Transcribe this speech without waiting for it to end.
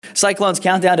Cyclones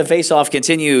countdown to face-off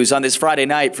continues on this Friday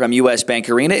night from U.S. Bank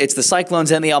Arena. It's the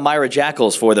Cyclones and the Elmira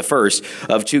Jackals for the first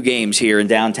of two games here in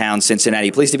downtown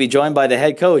Cincinnati. Pleased to be joined by the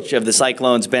head coach of the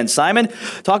Cyclones, Ben Simon.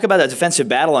 Talk about a defensive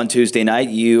battle on Tuesday night.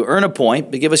 You earn a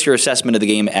point, but give us your assessment of the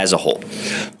game as a whole.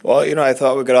 Well, I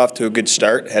thought we got off to a good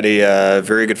start. Had a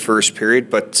very good first period,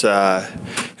 but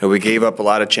we gave up a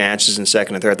lot of chances in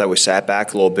second and third. I thought we sat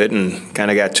back a little bit and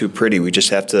kind of got too pretty. We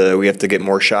have to get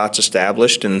more shots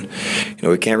established, and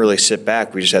we can't really sit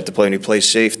back. We just have to play. When you play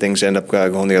safe, things end up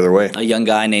going the other way. A young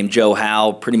guy named Joe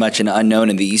Howe, pretty much an unknown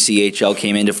in the ECHL,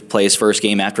 came in to play his first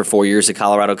game after 4 years at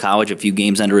Colorado College, a few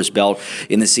games under his belt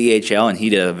in the CHL, and he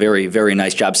did a very, very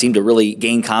nice job. Seemed to really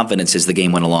gain confidence as the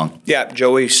game went along. Yeah,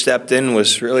 Joey stepped in,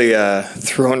 was really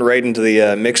thrown right into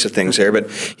the mix of things there, but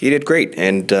he did great.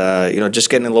 And just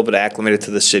getting a little bit acclimated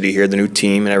to the city here, the new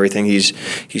team and everything, he's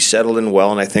settled in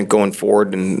well. And I think going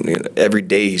forward, and every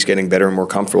day he's getting better and more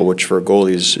comfortable, which for a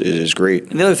goalie is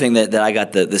great. And the other thing that I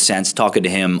got the sense talking to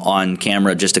him on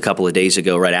camera just a couple of days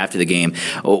ago, right after the game,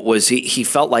 was he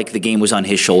felt like the game was on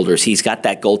his shoulders. He's got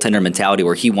that goaltender mentality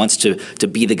where he wants to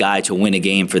be the guy to win a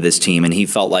game for this team, and he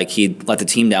felt like he'd let the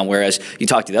team down. Whereas you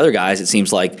talk to the other guys, it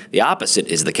seems like the opposite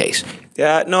is the case.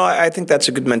 Yeah, no, I think that's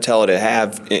a good mentality to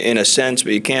have in a sense,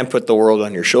 but you can't put the world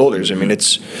on your shoulders. I mean,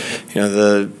 it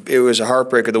was a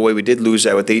heartbreaker the way we did lose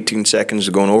that with 18 seconds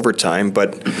to go in overtime,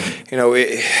 but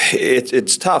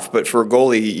it's tough. But for a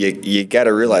goalie, you got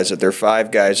to realize that there are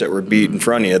five guys that were beat in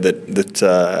front of you that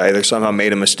either somehow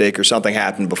made a mistake or something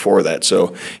happened before that.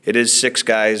 So it is six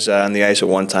guys on the ice at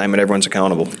one time, and everyone's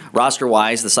accountable.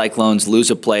 Roster-wise, the Cyclones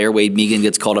lose a player. Wade Megan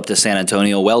gets called up to San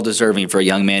Antonio. Well-deserving for a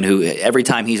young man who, every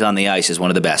time he's on the ice, is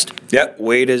one of the best. Yeah,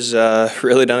 Wade has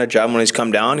really done a job when he's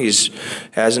come down.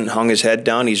 Hasn't hung his head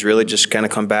down. He's really just kind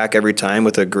of come back every time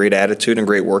with a great attitude and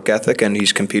great work ethic, and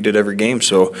he's competed every game.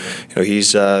 So,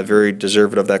 he's very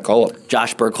deserving of that call-up.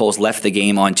 Josh Burkholz left the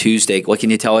game on Tuesday. What can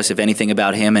you tell us, if anything,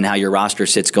 about him and how your roster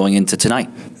sits going into tonight?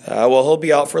 Well, he'll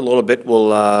be out for a little bit.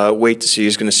 We'll wait to see.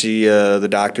 He's going to see the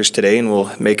doctors today, and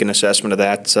we'll make an assessment of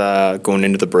that going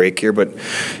into the break here. But,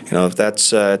 if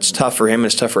that's it's tough for him, and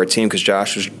it's tough for our team because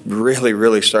Josh was really,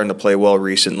 really starting to play well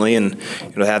recently, and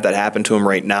have that happen to him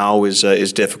right now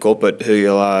is difficult. But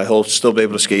he'll still be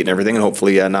able to skate and everything, and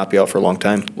hopefully not be out for a long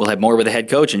time. We'll have more with the head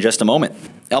coach in just a moment.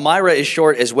 Elmira is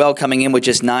short as well, coming in with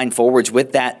just 9 forwards.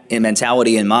 With that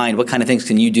mentality in mind, what kind of things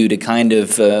can you do to kind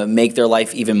of make their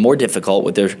life even more difficult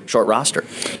with their short roster?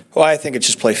 Well, I think it's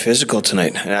just play physical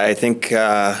tonight. I think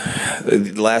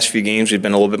the last few games we've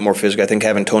been a little bit more physical. I think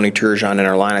having Tony Turgeon in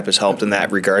our lineup has helped in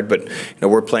that regard. But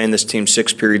we're playing this team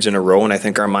 6 periods in a row, and I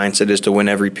think our mindset is to win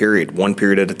every period, 1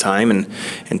 period at a time,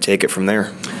 and take it from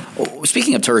there.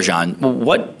 Speaking of Turgeon,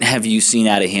 what have you seen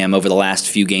out of him over the last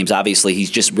few games? Obviously, he's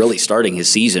just really starting his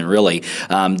season, really.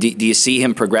 Do you see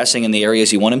him progressing in the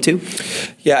areas you want him to?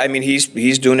 Yeah, I mean, he's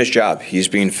doing his job. He's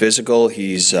being physical,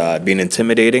 he's being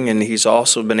intimidating, and he's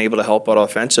also been able to help out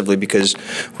offensively because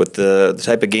with the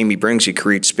type of game he brings, he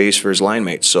creates space for his line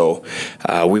mates. So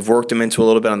we've worked him into a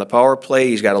little bit on the power play.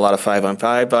 He's got a lot of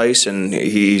 5-on-5 ice, and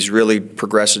he's really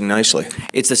progressing nicely.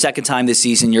 It's the second time this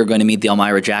season you're going to meet the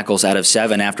Elmira Jackals out of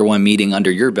 7 after one meeting under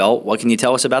your belt. What can you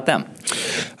tell us about them?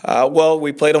 Well,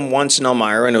 we played them once in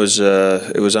Elmira, and it was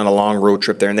on a long road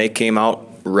trip there, and they came out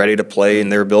ready to play in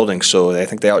their building. So I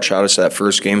think they outshot us that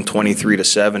first game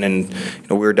 23-7, and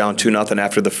we were down 2-0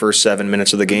 after the first 7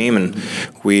 minutes of the game, and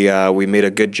we made a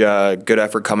good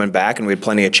effort coming back, and we had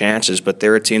plenty of chances. But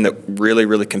they're a team that really,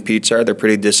 really competes hard. They're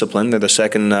pretty disciplined. They're the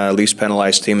second least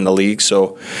penalized team in the league.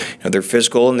 So they're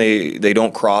physical, and they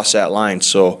don't cross that line.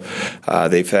 So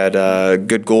they've had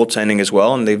good goaltending as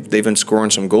well, and they've been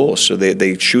scoring some goals. So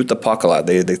they shoot the puck a lot.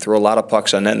 They throw a lot of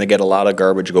pucks on net, and they get a lot of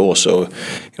garbage goals. So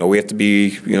we have to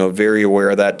be very aware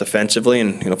of that defensively,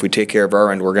 and if we take care of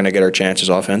our end, we're going to get our chances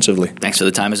offensively. Thanks for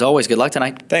the time as always. Good luck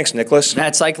tonight. Thanks, Nicholas.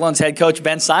 That's Cyclones head coach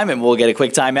Ben Simon. We'll get a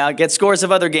quick timeout, get scores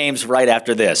of other games right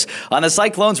after this on the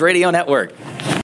Cyclones Radio Network.